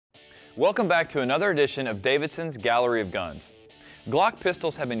Welcome back to another edition of Davidson's Gallery of Guns. Glock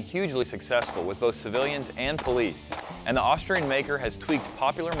pistols have been hugely successful with both civilians and police, and the Austrian maker has tweaked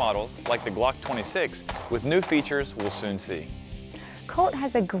popular models like the Glock 26 with new features we'll soon see. Colt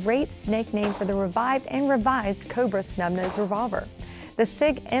has a great snake name for the revived and revised Cobra snub-nose revolver. The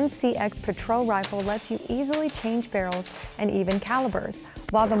SIG MCX Patrol rifle lets you easily change barrels and even calibers,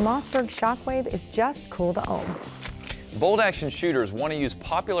 while the Mossberg Shockwave is just cool to own. Bolt-action shooters want to use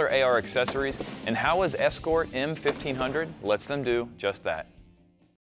popular AR accessories, and Howa's Escort M1500 lets them do just that.